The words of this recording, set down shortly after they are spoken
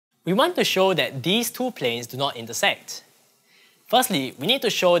We want to show that these two planes do not intersect. Firstly, we need to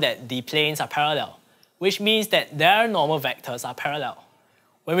show that the planes are parallel, which means that their normal vectors are parallel.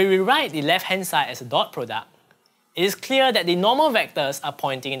 When we rewrite the left-hand side as a dot product, it is clear that the normal vectors are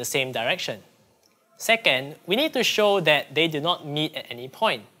pointing in the same direction. Second, we need to show that they do not meet at any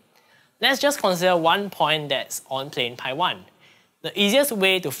point. Let's just consider one point that's on plane pi1. The easiest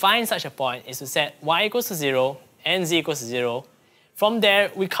way to find such a point is to set y equals to 0 and z equals to 0. From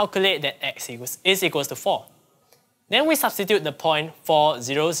there, we calculate that x is equals to 4. Then we substitute the point 4,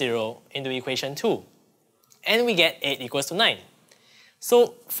 0, 0 into equation 2. And we get 8 equals to 9.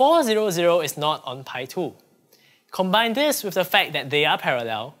 So 4, 0, 0 is not on pi2. Combine this with the fact that they are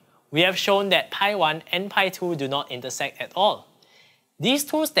parallel, we have shown that pi1 and pi2 do not intersect at all. These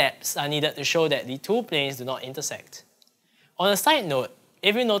two steps are needed to show that the two planes do not intersect. On a side note,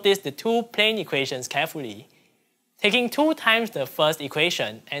 if you notice the two plane equations carefully, taking 2 times the first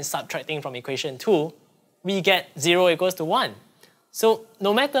equation and subtracting from equation 2, we get 0 equals to 1. So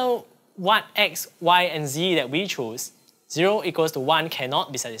no matter what x, y, and z that we choose, 0 equals to 1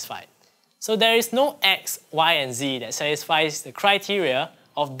 cannot be satisfied. So there is no x, y, and z that satisfies the criteria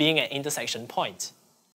of being an intersection point.